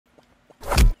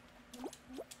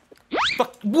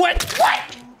What?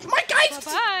 What? My guy.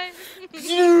 Bye-bye.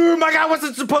 My guy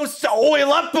wasn't supposed to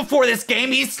oil up before this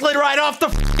game. He slid right off the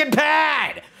fucking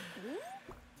pad.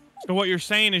 So what you're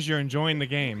saying is you're enjoying the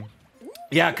game.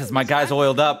 Yeah, because my guy's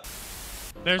oiled up.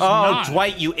 There's Oh, not.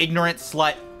 Dwight, you ignorant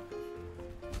slut.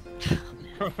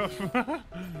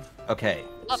 Okay,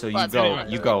 so you go.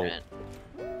 You go.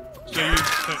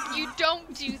 You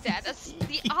don't do that. That's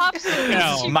the opposite.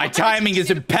 No. My timing is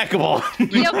impeccable.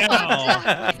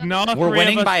 We're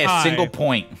winning by a single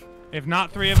point. If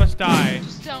not 3 of us die,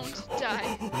 Just don't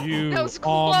die. you That was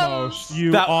almost. close.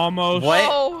 You That- almost. What?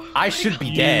 Oh, I should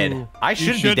be dead. I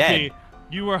should be dead.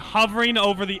 You were hovering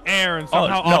over the air and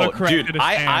somehow Oh no, auto-corrected dude! a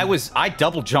stand. I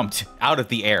double jumped out of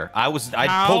the air. I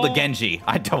pulled a Genji.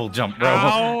 I double jumped, bro.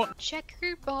 How?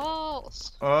 Checkered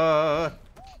balls.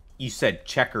 You said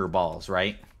checker balls,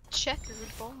 right? Checkered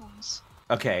balls.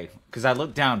 Okay, because I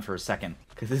looked down for a second.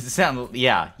 Because it sounded,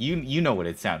 yeah, you know what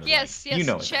it sounded Yes, like. yes. You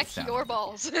know what check it sounded your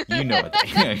balls. You know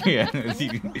what yeah.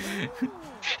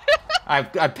 I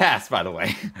passed, by the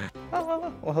way.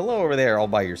 Well, hello over there all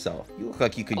by yourself. You look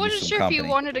like you could I use wasn't some sure company. if you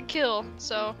wanted to kill,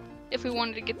 so if we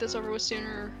wanted to get this over with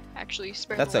sooner, actually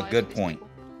spare That's the a lives good of these point.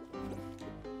 people.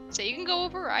 So you can go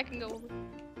over, or I can go over.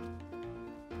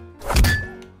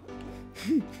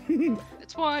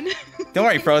 It's one. Don't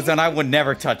worry, Frozen. I would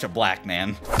never touch a black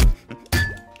man.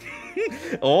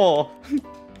 Oh.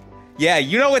 Yeah,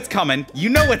 you know what's coming. You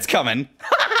know what's coming.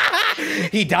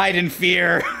 He died in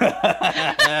fear.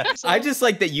 I just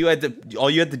like that you had to, all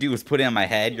you had to do was put it in my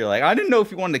head. You're like, I didn't know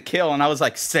if you wanted to kill. And I was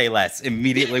like, say less.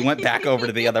 Immediately went back over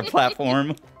to the other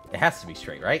platform. It has to be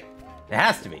straight, right? It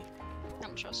has to be. I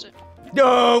don't trust it.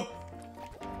 No.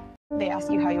 They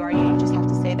ask you how you are, you just have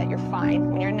to say that you're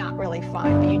fine when you're not really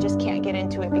fine, but you just can't get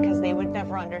into it because they would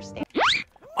never understand.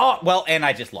 Oh, well, and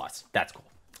I just lost. That's cool.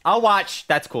 I'll watch.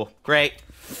 That's cool. Great.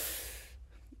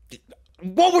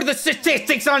 What were the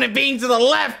statistics on it being to the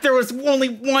left? There was only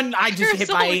one. I just hit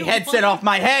my headset off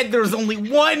my head. There was only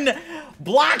one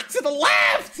block to the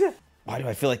left. Why do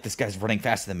I feel like this guy's running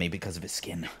faster than me because of his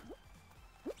skin?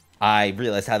 I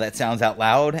realize how that sounds out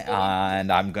loud,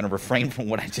 and I'm going to refrain from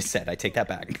what I just said. I take that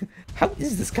back. How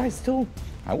is this guy still?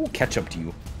 I will catch up to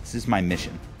you. This is my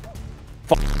mission.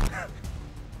 Fuck.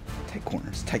 Tight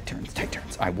corners, tight turns, tight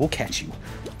turns. I will catch you.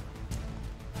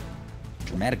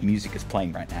 Dramatic music is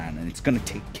playing right now, and it's gonna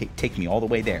take me all the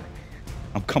way there.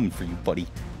 I'm coming for you, buddy.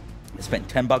 I spent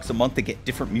 $10 a month to get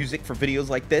different music for videos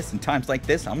like this and times like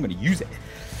this. I'm gonna use it.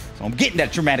 So I'm getting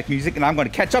that dramatic music, and I'm gonna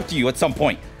catch up to you at some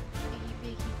point.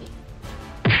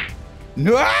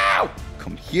 No!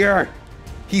 Come here.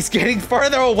 He's getting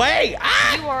further away.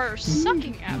 Ah! You are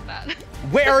sucking at that.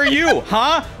 Where are you?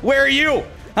 Huh? Where are you?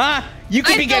 Huh? You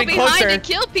could be getting closer. I'm to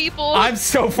kill people. I'm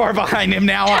so far behind him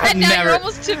now. I've now never. You're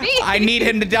almost to me. I need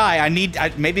him to die.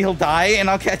 Maybe he'll die and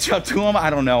I'll catch up to him. I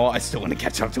don't know. I still want to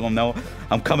catch up to him though.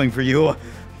 I'm coming for you.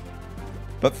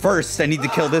 But first, I need to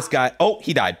kill this guy. Oh,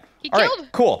 he died. He All killed.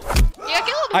 right, cool. Yeah,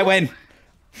 killed him. I win.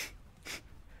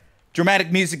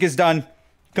 Dramatic music is done.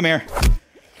 Come here.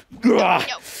 No.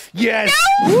 Yes.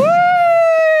 No.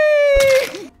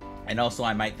 Woo! And also,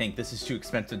 I might think this is too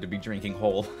expensive to be drinking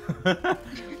whole.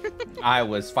 I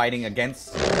was fighting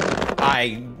against.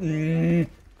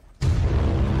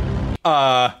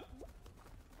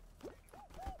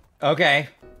 Okay.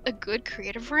 A good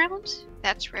creative round?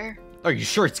 That's rare. Are you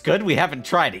sure it's good? We haven't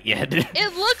tried it yet.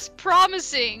 It looks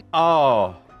promising.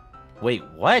 Oh. Wait,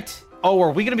 what? Oh,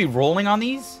 are we gonna be rolling on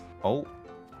these? Oh.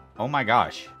 Oh my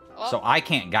gosh. Oh. So I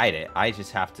can't guide it. I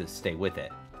just have to stay with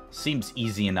it. Seems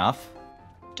easy enough.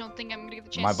 Don't think I'm gonna get the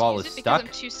chance My ball to use is it because stuck?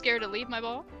 I'm too scared to leave my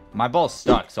ball. My ball's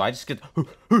stuck, so I just get.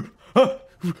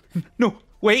 No,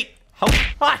 wait.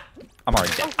 Ah! I'm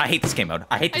already dead. I hate this game mode.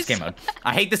 I hate this game mode.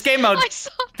 I hate this game mode. I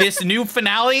saw that. This new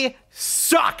finale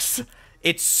sucks.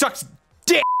 It sucks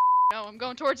dick. No, I'm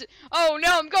going towards it. Oh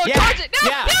no, I'm going towards it. No,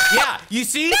 yeah, no! yeah. You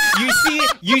see?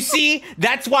 You see?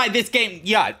 That's why this game.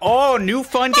 Yeah. Oh, new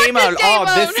fun game mode. this game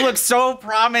Oh, this mode. looks so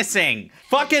promising.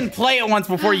 Fucking play it once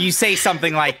before you say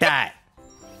something like that.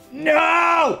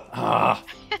 No! Oh.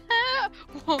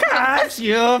 Cause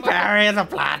you bury the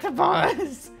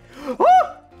platypus. Woo!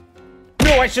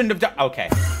 No, I shouldn't have done. Okay.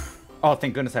 Oh,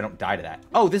 thank goodness I don't die to that.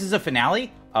 Oh, this is a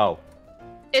finale? Oh.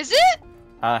 Is it?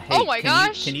 Hey, Oh my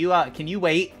gosh. Can you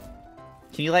wait?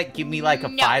 Can you give me like a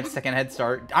No. 5-second head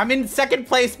start? I'm in second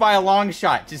place by a long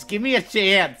shot. Just give me a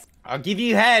chance. I'll give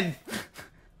you head.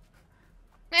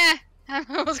 Eh,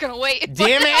 I was gonna wait.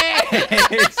 Damn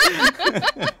it!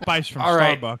 Spice from All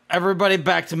right, Starbucks. everybody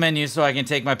back to menu so I can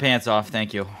take my pants off.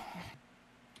 Thank you.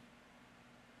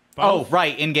 Oh, Both.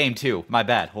 right, in game 2. My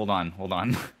bad. Hold on.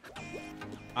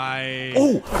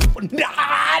 Oh!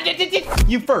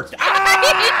 You first. Ah!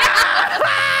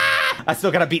 I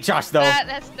still gotta beat Josh, though.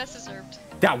 That's deserved.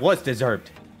 That was deserved.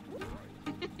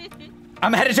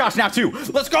 I'm ahead of Josh now, too.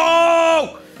 Let's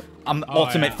go! I'm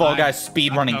ultimate Fall Guys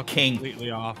speedrunning king.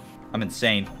 Completely off. I'm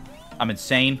insane. I'm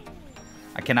insane.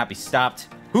 I cannot be stopped.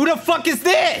 Who the fuck is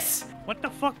this? What the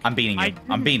fuck? I'm beating you.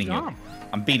 I'm beating you.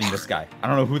 I'm beating this guy. I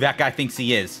don't know who that guy thinks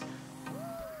he is.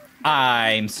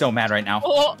 I'm so mad right now.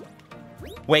 Oh.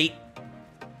 Wait.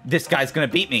 This guy's gonna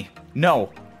beat me.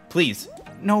 No. Please.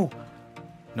 No.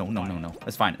 No, no, no, no.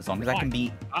 That's fine. As long as I can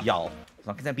beat y'all. As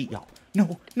long as I beat y'all.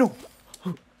 No, no.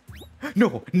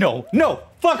 No, no, no.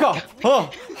 Fuck off.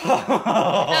 Oh.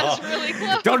 That was really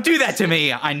close. Don't do that to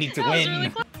me. I need to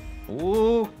win. Really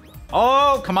Ooh.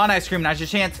 Oh, come on, Ice Cream. Now's your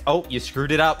chance. Oh, you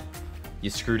screwed it up. You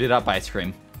screwed it up, Ice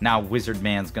Cream. Now Wizard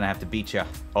Man's gonna have to beat you.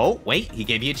 Oh, wait. He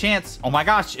gave you a chance. Oh my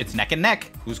gosh. It's neck and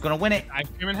neck. Who's gonna win it? Ice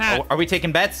Cream and hat. Oh, are we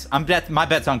taking bets? My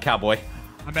bet's on Cowboy.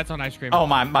 My bet's on Ice Cream. Oh,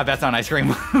 my bet's on Ice Cream.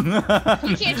 You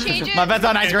can't change it. My bet's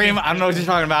on Ice Cream. I don't know what you're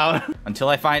talking about. Until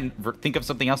I think of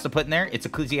something else to put in there, it's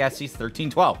Ecclesiastes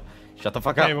 13:12. Shut the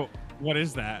fuck up. Hey, well, what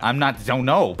is that? Don't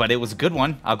know, but it was a good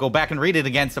one. I'll go back and read it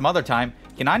again some other time.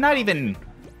 Can I not even...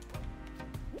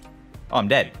 Oh, I'm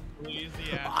dead.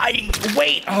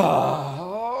 Wait.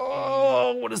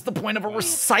 Oh, what is the point of a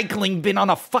recycling bin on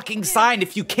a fucking sign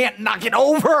if you can't knock it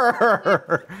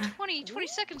over? 20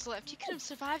 seconds left. You could have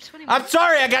survived 20 I'm minutes.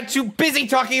 sorry, I got too busy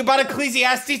talking about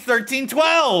Ecclesiastes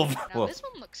 13:12. Now, this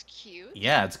one looks cute.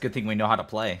 Yeah, it's a good thing we know how to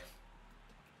play.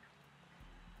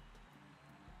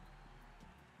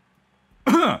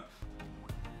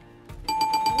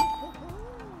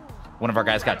 One of our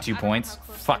guys got 2 points.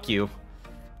 Fuck you.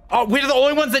 Oh, we're the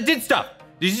only ones that did stuff.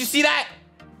 Did you see that?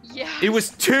 Yeah. It was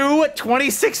 2,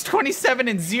 26, 27,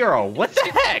 and 0. What the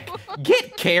heck?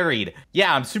 Get carried.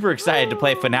 Yeah, I'm super excited to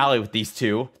play finale with these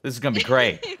two. This is gonna be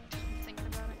great. Thinking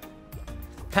about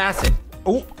it. Pass it.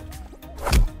 Oh,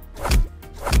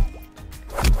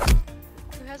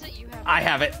 Who has it? You have it. I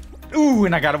have it. Ooh,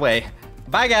 and I got away.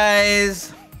 Bye,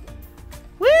 guys.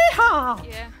 Weehaw.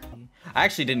 Yeah. I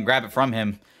actually didn't grab it from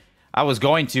him. I was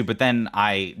going to, but then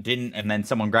I didn't, and then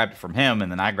someone grabbed it from him, and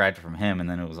then I grabbed it from him, and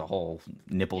then it was a whole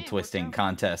nipple twisting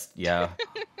contest. Yeah.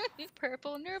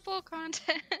 Purple nipple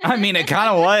content. I mean, it kind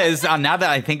of was. Now that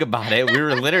I think about it, we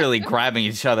were literally grabbing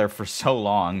each other for so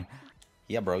long.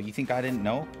 Yeah, bro, you think I didn't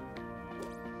know?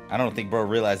 I don't think bro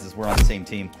realizes we're on the same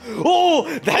team. Oh,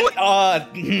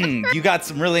 that, you got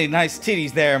some really nice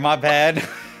titties there, my bad.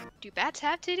 Do bats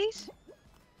have titties?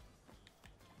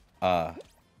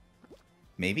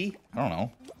 Maybe? I don't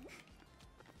know.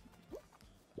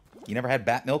 You never had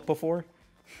bat milk before?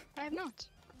 I have not.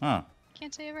 Huh.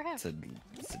 Can't say I ever have.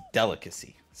 It's a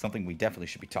delicacy. Something we definitely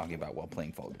should be talking about while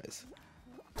playing Fall Guys.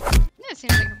 Yeah, it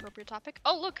seems like an appropriate topic.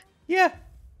 Oh, look. Yeah.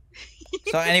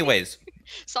 So anyways,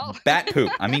 Solid. bat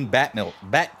poop. I mean bat milk.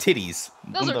 Bat titties.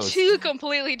 Those One are of two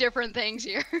completely different things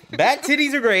here. Bat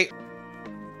titties are great.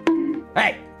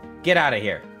 Hey, get out of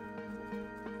here.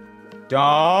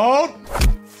 Don't.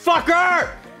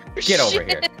 Fucker! Get over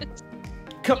here.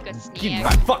 Come, You got give me snack.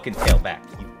 my fucking tail back,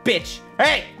 you bitch.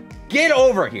 Hey, get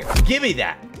over here. Give me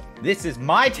that. This is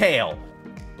my tail.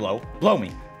 Blow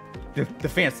me. The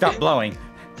fan stopped blowing.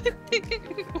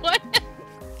 What?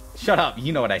 Shut up.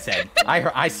 You know what I said.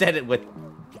 I said it with,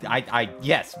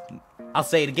 yes. I'll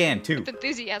say it again too.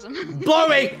 Enthusiasm. Blow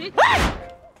me. Ah!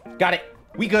 Got it.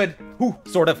 We good. Ooh,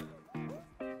 sort of.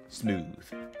 Smooth.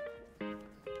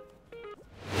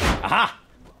 Aha.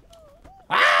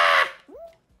 Ah!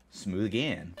 Smooth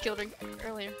again. Killed her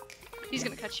earlier. He's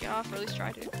gonna cut you off, or at least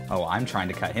try to. Oh, I'm trying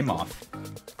to cut him off.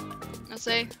 I'll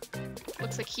say,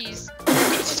 looks like he's.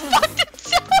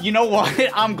 You know what?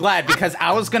 I'm glad because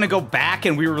I was gonna go back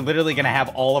and we were literally gonna have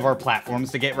all of our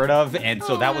platforms to get rid of, and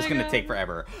so Oh that was my gonna God. take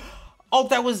forever. Oh,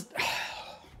 that was.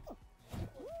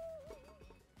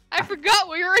 I forgot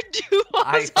we were in duos.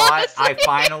 I thought I honestly.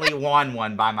 finally won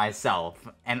one by myself,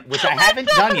 and which I haven't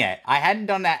done yet. I hadn't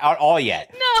done that at all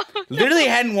yet. No. Literally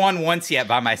hadn't won once yet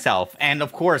by myself. And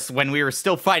of course, when we were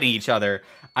still fighting each other,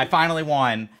 I finally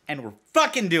won, and we're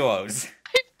fucking duos.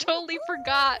 I totally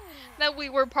forgot that we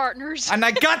were partners. And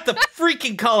I got the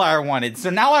freaking color I wanted, so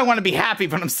now I want to be happy,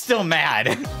 but I'm still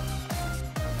mad.